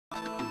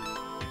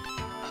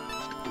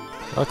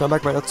Welcome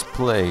back to my Let's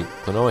Play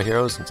Klonoa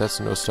Heroes and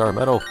Densetsu no Star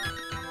Medal.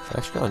 I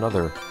actually got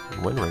another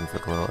win ring for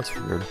Klonoa, that's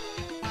weird.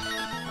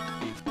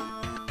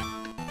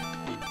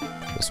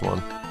 This one.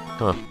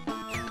 Huh.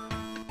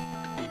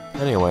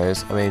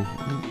 Anyways, I mean,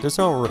 there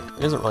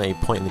isn't really any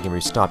point in the game where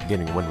you stop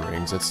getting win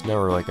rings. It's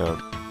never like an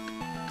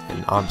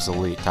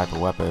obsolete type of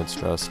weapon, it's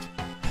just,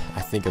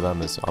 I think of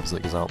them as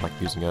obsolete because I don't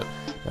like using it.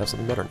 I have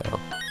something better now.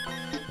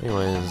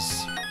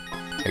 Anyways,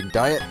 egg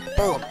diet,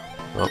 boom!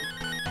 Oh,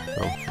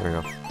 there we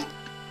go.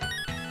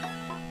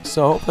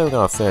 So hopefully we're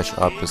gonna finish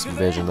up this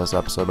vision this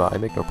episode, but I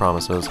make no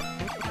promises.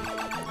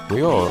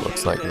 Rio, it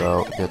looks like,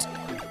 though, gets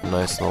a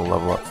nice little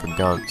level up for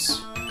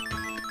Guns.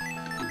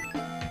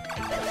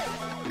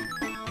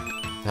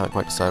 Haven't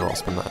quite decided what I'll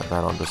spend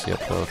that on just yet,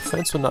 though.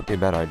 Fence would not be a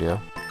bad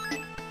idea.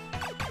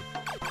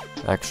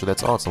 Actually,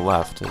 that's all that's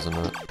left, isn't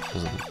it?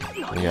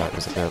 Yeah,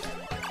 isn't it?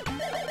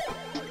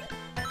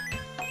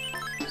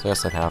 So I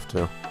guess I'd have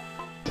to.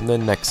 And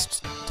then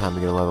next time we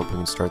get a level up, we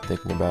can start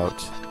thinking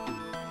about...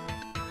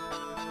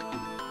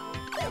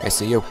 I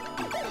see you.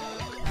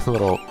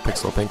 Little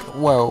pixel pink.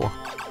 Whoa!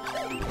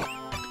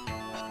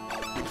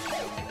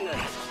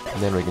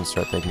 And then we can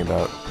start thinking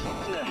about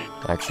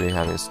actually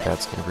having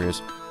stats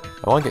increase.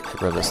 I want to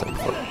get rid of this thing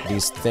before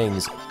these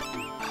things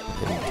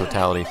in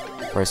totality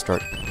before I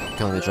start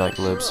killing the giant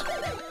glibs.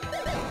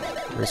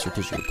 Very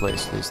strategically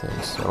place these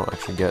things so I don't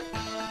actually get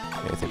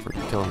anything for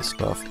killing the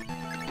stuff.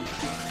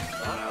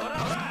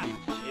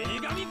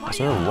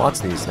 So there are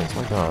lots of these things,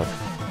 my god.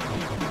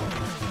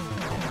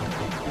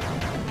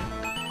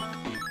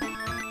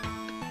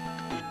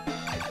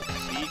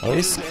 At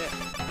least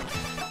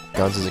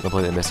Guns isn't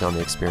completely missing on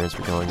the experience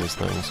for killing these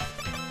things.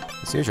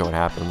 That's usually what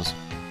happens.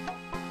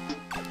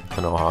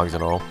 No hogs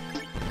at all.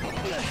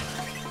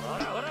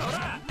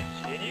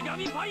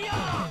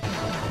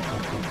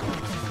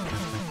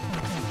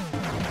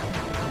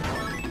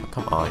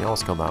 Come on, you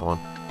almost killed that one.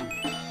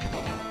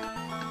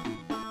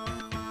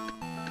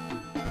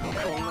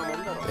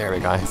 There we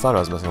go, I thought I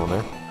was missing one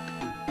there.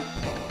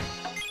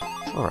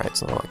 Alright,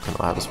 so I can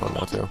have this one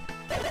now too.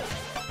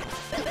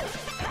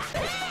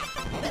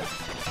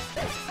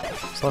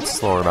 So let's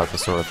slower about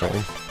this sort of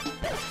thing.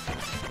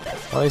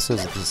 At least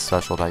this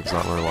special attack is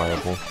not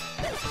reliable.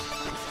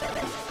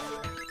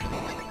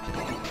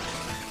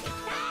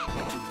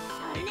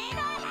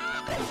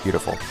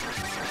 Beautiful.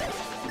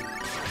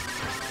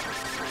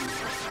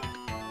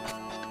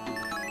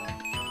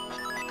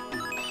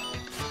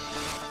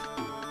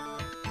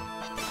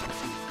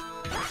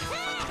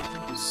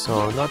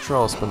 So I'm not sure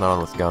I'll spin that on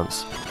with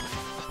Guns.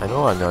 I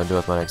know what I'm gonna do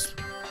with my next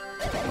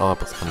up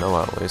with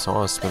Klonoa at least. I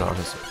want to spin on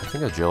his, I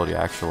think, agility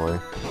actually.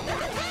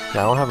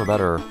 Yeah, I don't have a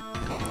better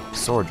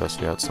sword just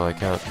yet, so I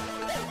can't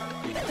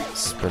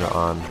spin it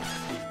on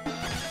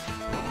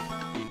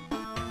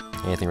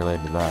anything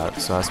related to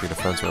that. So it has to be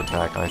defense or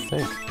attack, I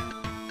think.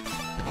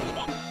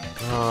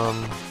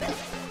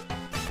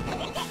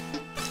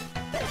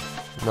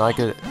 No, I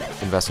could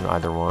invest in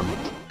either one.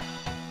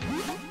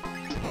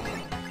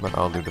 But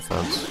I'll do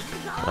defense.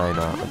 I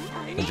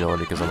know,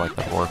 agility because I like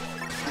that more.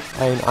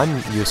 I mean, I'm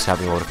used to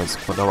having low defense,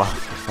 but no,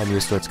 I'm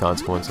used to its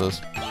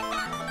consequences.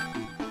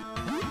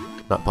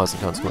 Not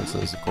pleasant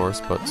consequences, of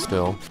course, but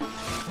still.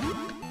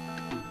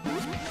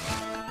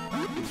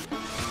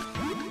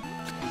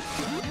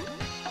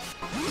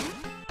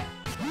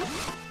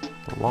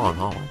 The long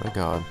haul, oh my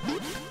god.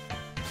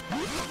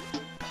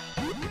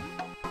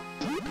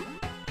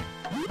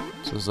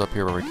 So this is up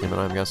here where we came in,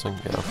 I'm guessing?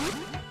 Yeah.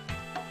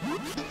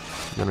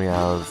 Then we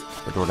have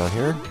a door down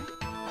here.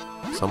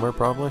 Somewhere,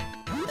 probably.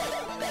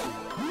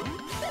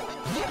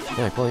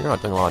 Yeah, well, you're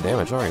not doing a lot of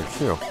damage, are you?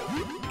 Phew.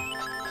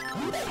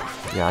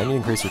 Yeah, I need to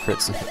increase your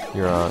crits,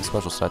 your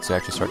special stats to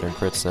actually start doing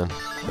crits and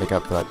make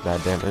up for that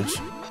bad damage.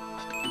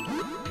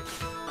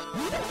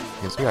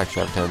 Because you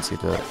actually have a tendency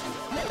to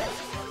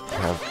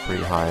have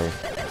pretty high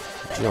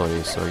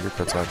agility, so your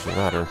crits actually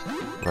matter.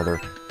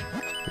 Whether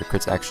your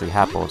crits actually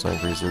happen once I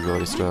increase your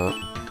agility stat.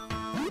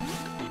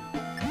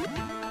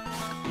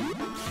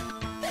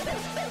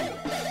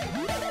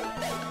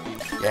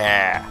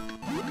 Yeah!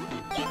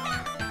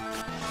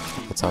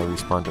 That's how I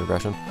respond to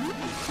aggression.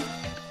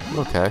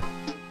 Okay.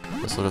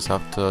 Guess we'll just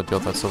have to deal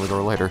with that silver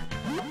door later.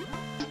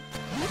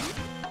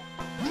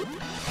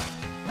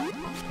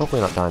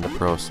 Hopefully not die in the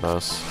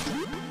process.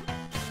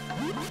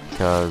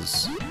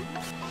 Because,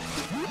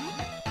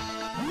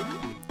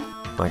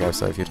 like I've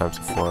said a few times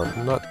before,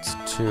 I'm not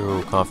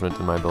too confident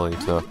in my ability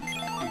to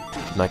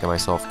not get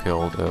myself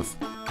killed if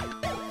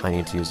I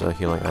need to use a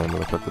healing item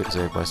really quickly to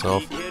save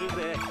myself.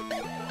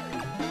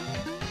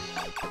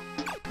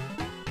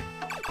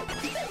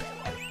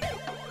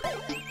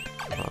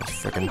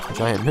 Frickin'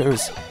 giant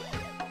moose.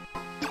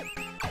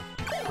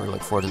 I really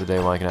look forward to the day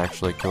when I can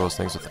actually kill those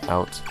things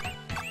without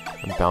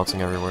them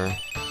bouncing everywhere.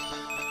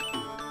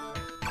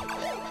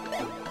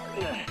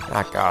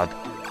 Ah, god.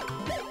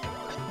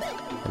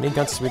 I need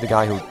Guns to be the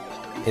guy who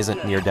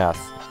isn't near death,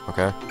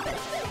 okay?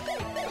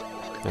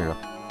 There you go.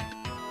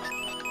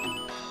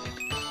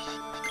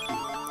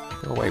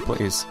 Go away,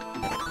 please.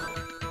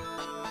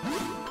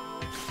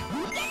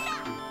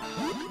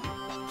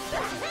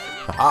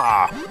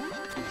 Ah!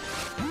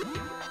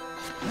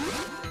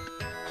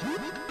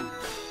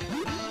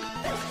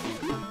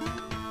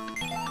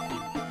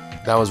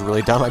 That was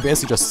really dumb. I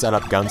basically just set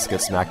up guns to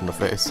get smacked in the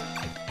face.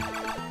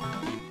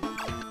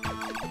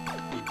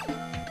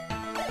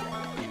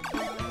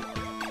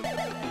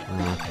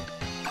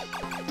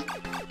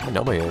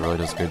 Nobody really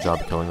does a good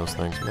job of killing those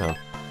things. Yeah.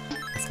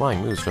 The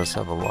flying moves just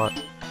have a lot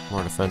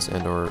more defense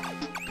and or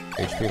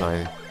HP than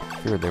I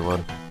feared they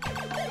would.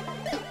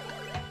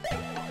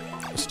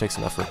 Just takes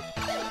some effort.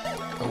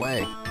 Go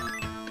away.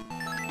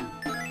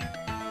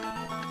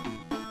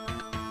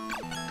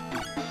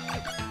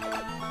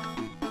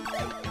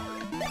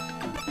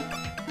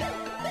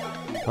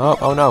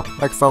 Oh no!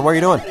 Microphone, what are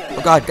you doing?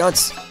 Oh god,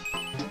 guns!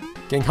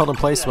 Getting held in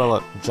place while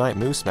a giant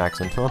move smacks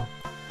into him.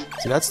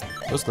 See, those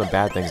are the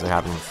bad things that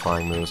happen with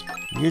flying moves.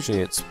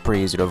 Usually it's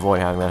pretty easy to avoid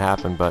having that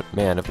happen, but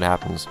man, if it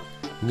happens,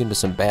 you get into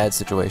some bad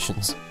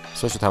situations.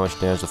 Especially with how much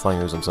damage the flying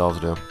moves themselves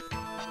do.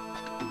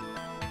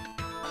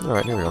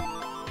 Alright, here we go.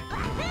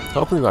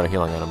 Hopefully we got a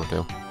healing item or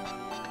two.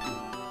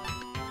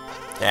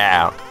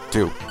 Yeah,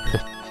 2.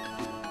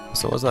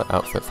 So what's that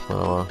outfit for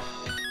Klonoa?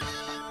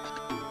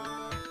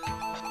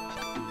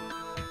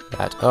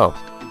 That, oh.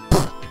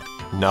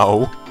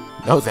 No.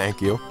 No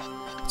thank you.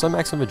 What's my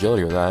maximum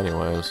agility with that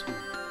anyways?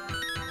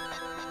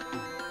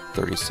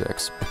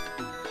 36.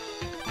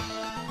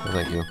 No,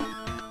 thank you.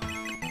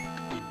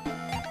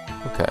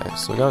 Okay,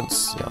 so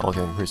guns, yeah, only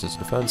thing increases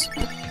defense. I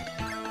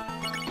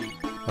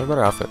have a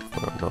better outfit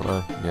for it, don't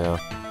I? Yeah.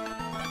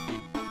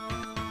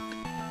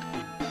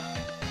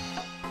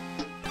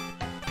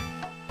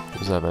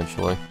 Use that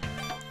eventually.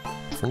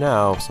 For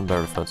now, some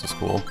better defense is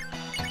cool.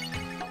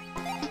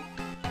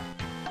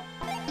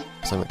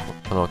 Something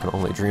that I can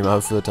only dream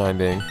of for the time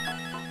being.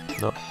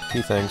 Nope,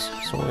 key things.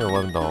 It's only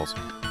 $11.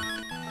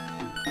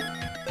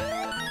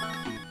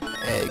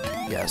 Egg,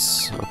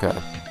 yes, okay.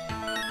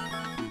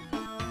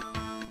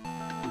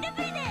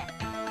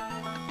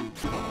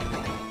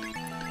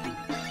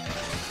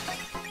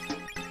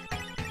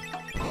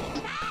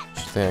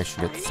 I think I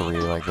should get 3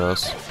 like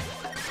this.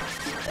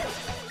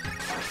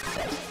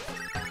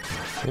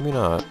 Maybe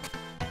not.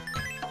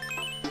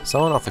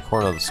 Someone off the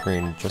corner of the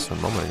screen just a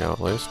moment ago,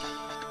 at least.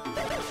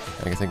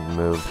 I can think of a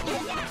move.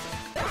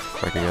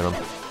 If I can get him.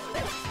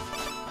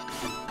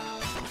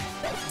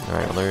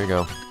 Alright, well, there you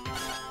go.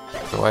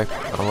 Go away.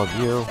 I don't love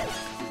you.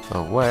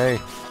 Away.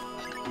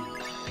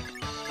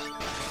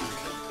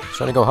 He's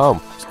trying to go home.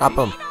 Stop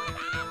him.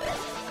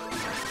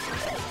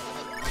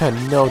 Had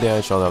no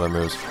damage to all the other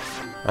moves.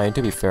 I mean,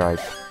 to be fair, I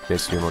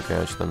basically do more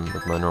damage than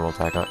with my normal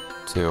attack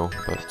too,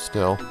 but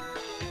still.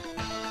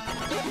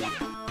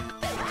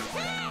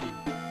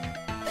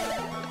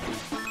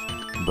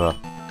 Buh.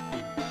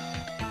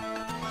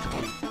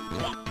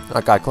 Oh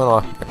god,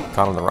 Klonoa got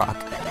caught on the rock.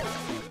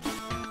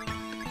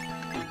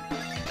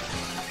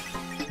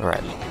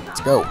 Alright, let's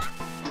go.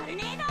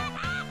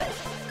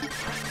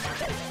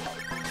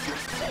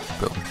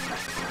 Boom.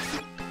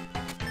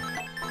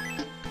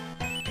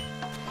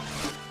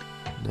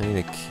 I need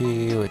a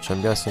key, which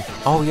I'm guessing...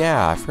 Oh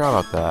yeah, I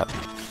forgot about that.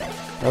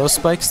 Now, those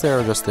spikes there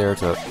are just there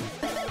to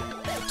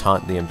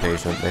taunt the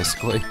impatient,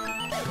 basically.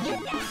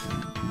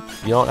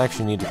 You don't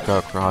actually need to go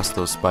across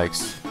those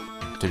spikes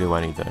to do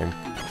anything.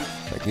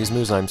 Like, these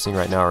moves I'm seeing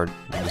right now are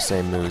the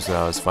same moves that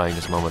I was fighting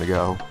just a moment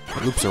ago.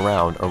 It loops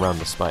around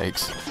the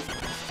spikes.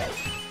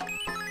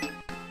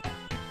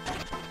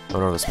 I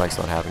don't know if the spike's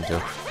not having to.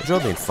 Which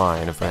would have been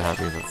fine if I had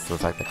to for the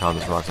fact that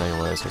combos rocks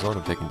anyways, because I would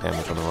have taken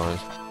damage otherwise.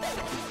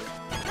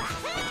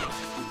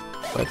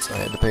 But I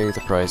had to pay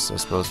the price, I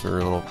suppose, for a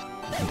little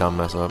dumb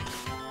mess up.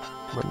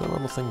 Where'd that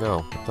little thing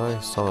go? I thought I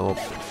saw that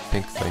little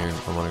pink thing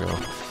a moment ago.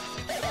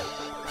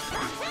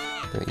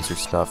 Gonna use your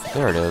stuff.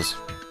 There it is.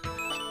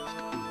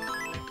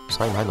 It's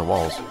hiding behind the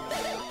walls.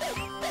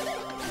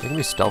 They can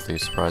be stealthy,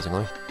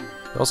 surprisingly.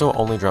 They also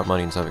only drop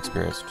money instead of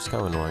experience, which is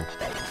kind of annoying.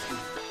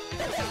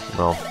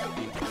 Well,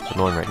 it's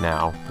annoying right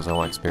now, because I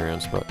want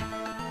experience, but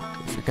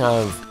if you're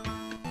kind of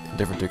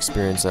indifferent to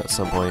experience at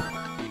some point,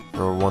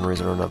 for one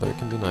reason or another, it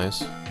can be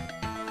nice.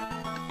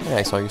 Yeah,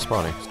 I saw you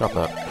spawning. Stop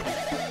that.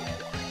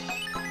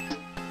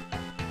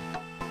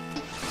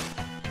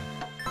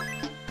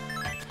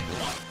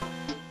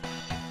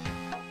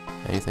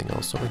 Anything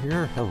else over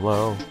here?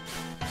 Hello.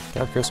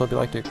 I'm curious what it'd be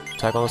like to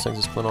attack all those things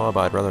as Klonoa, but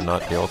I'd rather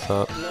not deal with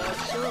that.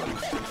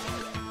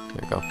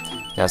 There you go.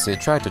 Yeah, see, it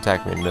tried to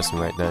attack me and missed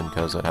me right then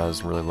because it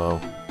has really low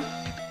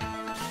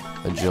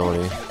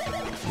agility,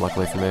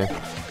 luckily for me.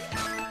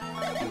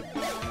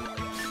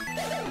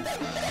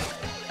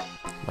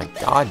 My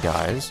god,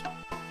 guys.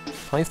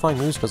 How many flying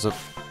moves does the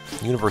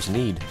universe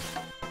need?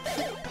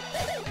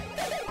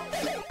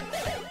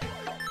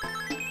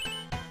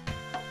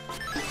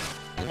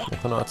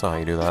 Klonoa, that's not how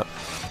you do that.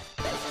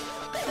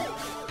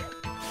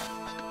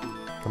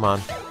 Come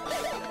on.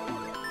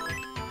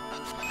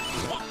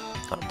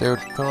 Oh, dude,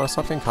 Klonoa,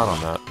 stop getting caught on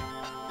that.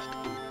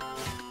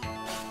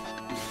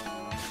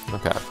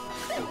 Okay.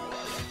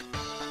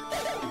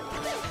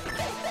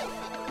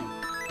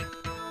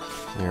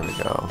 Here we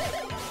go.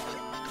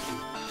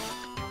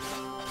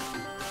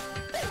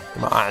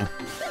 Come on.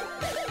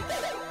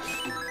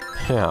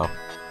 Yeah.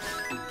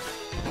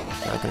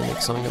 Not gonna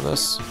make something of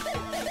this.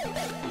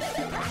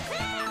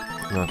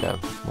 Okay.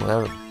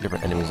 We'll have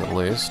different enemies at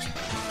least.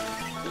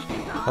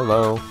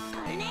 Hello.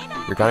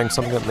 You're guiding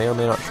something that may or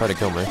may not try to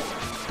kill me.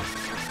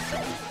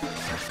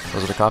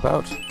 Was it a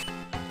cop-out?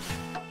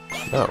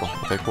 No.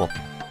 Okay, cool.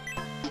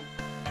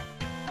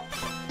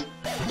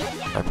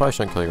 I probably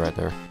shouldn't kill you right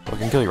there. Well, I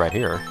can kill you right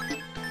here.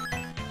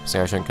 See,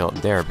 I shouldn't kill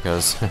it there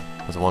because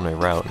it's a one-way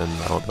route and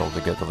I won't be able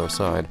to get to the other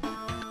side.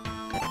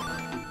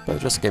 But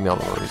it just gave me all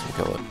the more reason to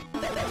kill it.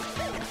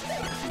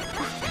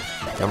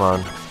 Come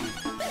on.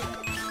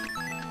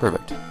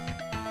 Perfect.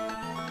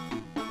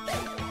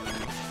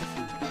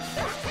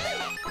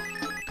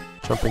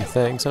 Jumping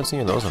things. I haven't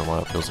seen those in a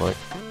while, it feels like.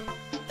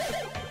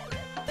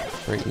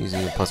 Very easy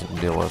and pleasant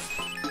to deal with.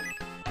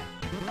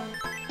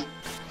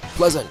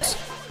 Pleasant!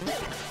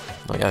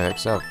 Oh yeah, I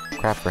actually have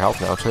crap for health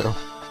now, too.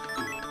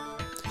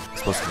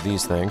 As opposed to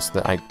these things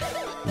that I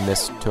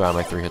missed 2 out of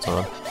my 3 hits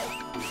on.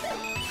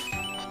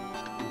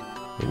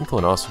 Even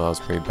Klonoa was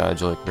pretty bad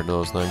agility compared to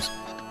those things.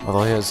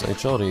 Although his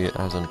agility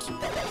hasn't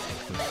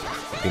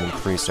been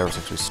increased ever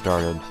since we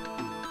started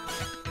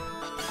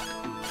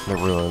the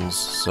ruins,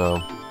 so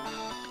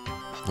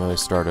I only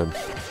started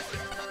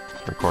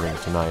recording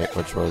tonight,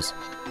 which was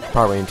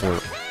partway into,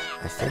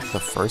 I think, the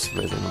first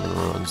vision of the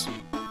ruins.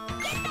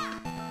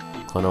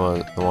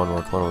 Klonoa, the one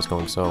where Klonoa was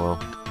going solo.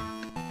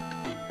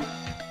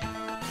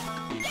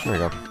 There we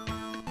go.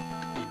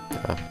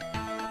 Yeah.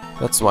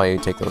 That's why you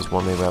take those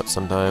one-way routes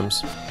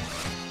sometimes.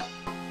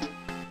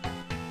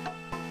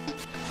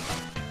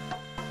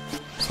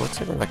 So looks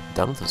like we're like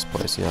done with this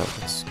place yet.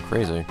 It's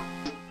crazy.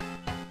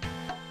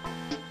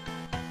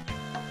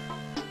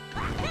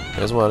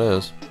 It is what it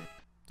is.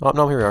 Oh,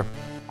 no, here we are.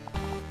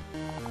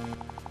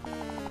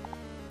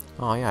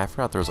 Oh yeah, I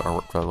forgot there was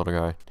artwork for that little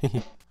guy.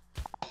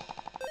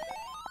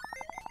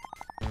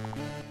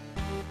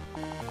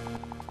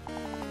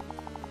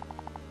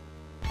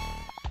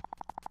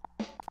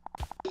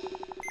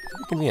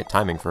 Convenient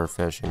timing for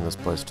finishing this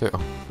place too.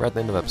 We're at the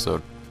end of the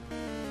episode.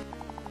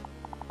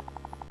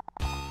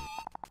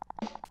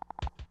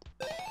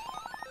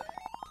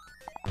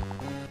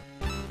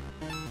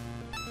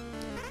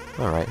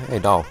 Alright, hey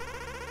doll.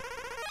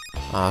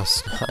 I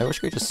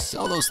wish we could just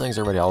sell those things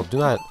already. I'll do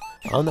that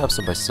on the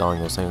episode by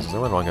selling those things, because I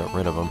really want to get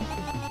rid of them.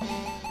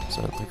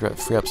 So I think I'd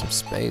free up some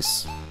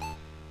space.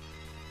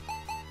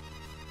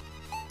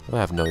 I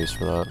have no use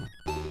for that.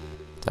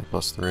 Attack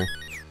plus 3.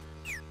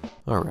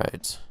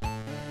 Alright.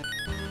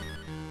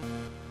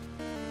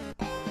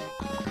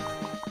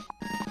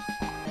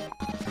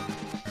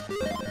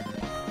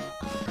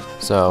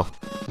 So,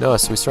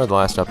 notice we started the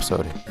last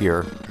episode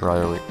here, or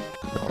rather,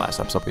 the last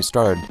episode we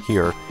started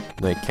here, and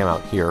then it came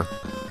out here.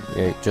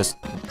 We just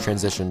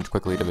transitioned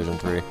quickly to Division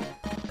 3.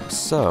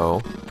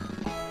 So,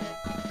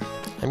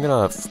 I'm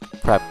gonna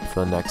prep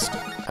for the next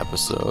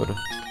episode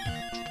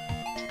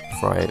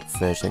before I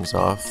finish things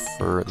off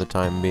for the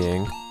time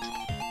being.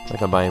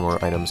 Like I'm buying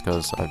more items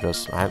because I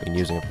haven't been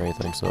using it for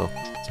anything, so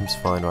it seems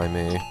fine by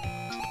me.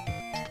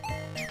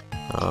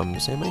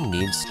 Does anybody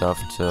need stuff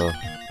to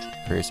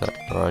reset,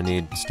 or I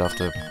need stuff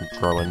to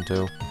grow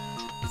into?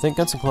 I think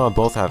Guns and Klonoa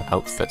both have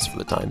outfits for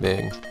the time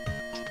being.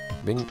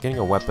 Getting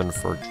a weapon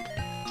for...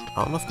 I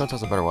don't know if Guns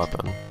has a better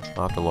weapon.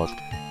 I'll have to look.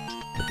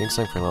 But getting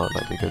something for Klonoa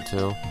might be good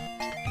too.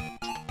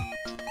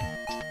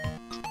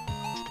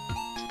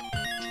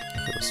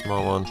 Get a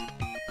small one.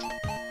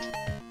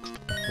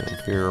 An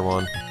inferior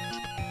one.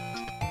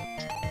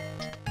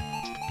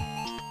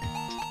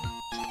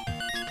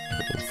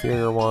 An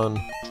inferior one.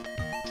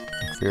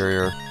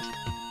 Inferior.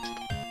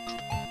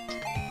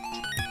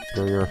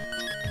 Inferior.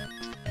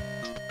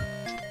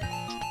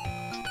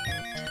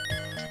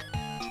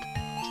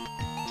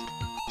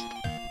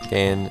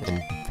 Again,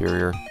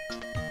 inferior.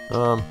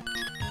 I'll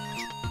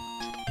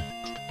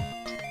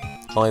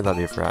leave that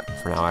be for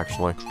now,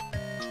 actually.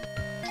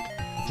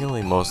 I think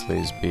only most of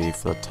these be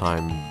for the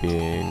time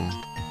being.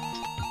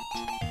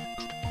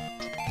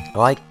 I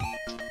like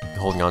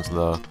holding on to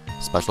the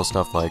special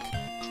stuff, like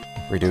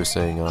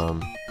reducing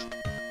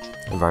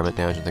environment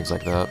damage and things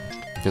like that,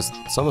 because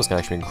some of those can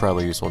actually be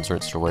incredibly useful in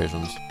certain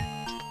situations.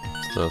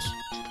 What's this?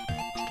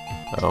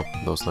 Oh,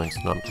 those things.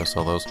 No, I'm gonna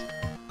sell those.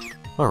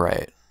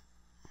 Alright.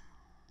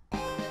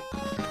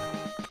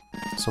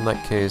 So in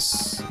that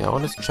case, yeah, I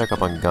wanted to check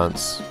up on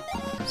Guns,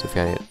 see if he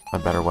had a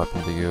better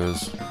weapon to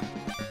use.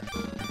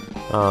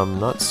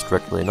 Not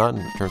strictly, not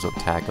in terms of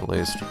attack at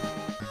least.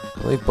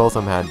 I believe both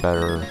of them had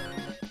better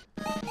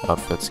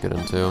outfits to get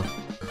into.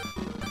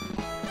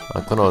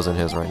 Klonoa's in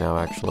his right now,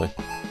 actually.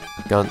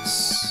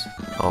 Guns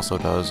also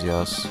does,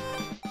 yes.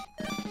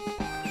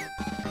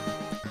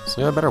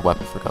 So yeah, a better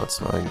weapon for Guns,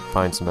 so I can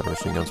find some better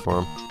machine guns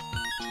for him.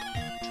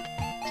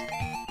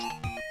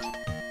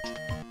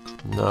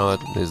 No,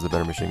 that is the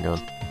better machine gun.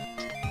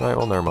 Alright,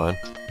 well, never mind.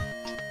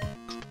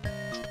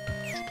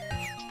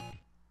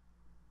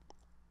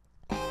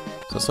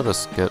 So let's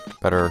just get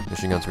better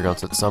machine guns for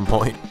Guns at some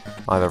point.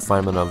 Either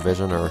find them in a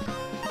vision or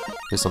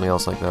do something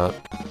else like that.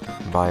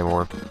 Buy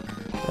more.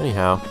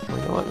 Anyhow, well,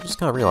 you know what? I just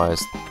kind of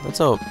realized that's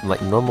a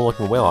like normal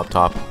looking whale up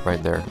top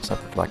right there,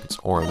 except for like it's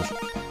orange.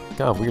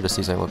 Kind of weird to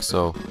see something look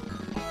so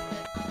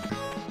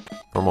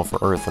normal for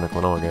Earth in a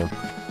Klonoa game.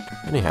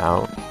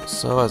 Anyhow,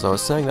 so as I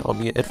was saying, that will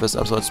be it for this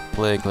episode. Let's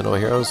play Klonoa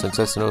Heroes and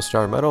Densetsu no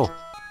Star Medal.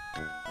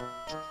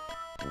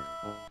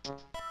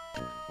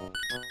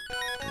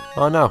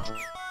 Oh no!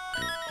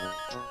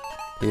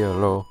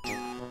 Hello.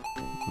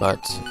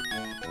 But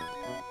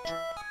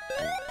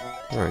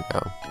there we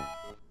go.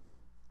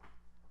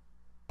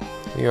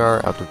 We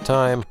are out of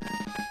time,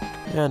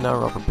 and now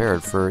we're all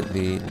prepared for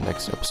the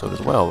next episode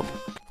as well,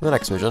 for the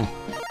next vision.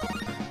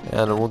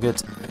 And we'll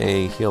get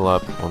a heal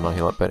up, well not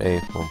heal up, but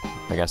well,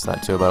 I guess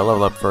that too, but a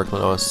level up for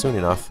Klonoa soon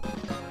enough.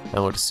 And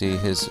we'll get to see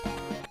his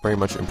very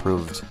much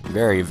improved,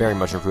 very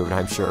much improved,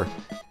 I'm sure,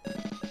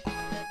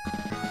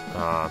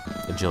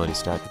 agility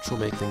stat, which will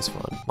make things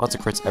fun. Lots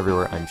of crits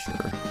everywhere, I'm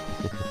sure.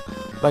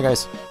 Bye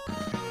guys!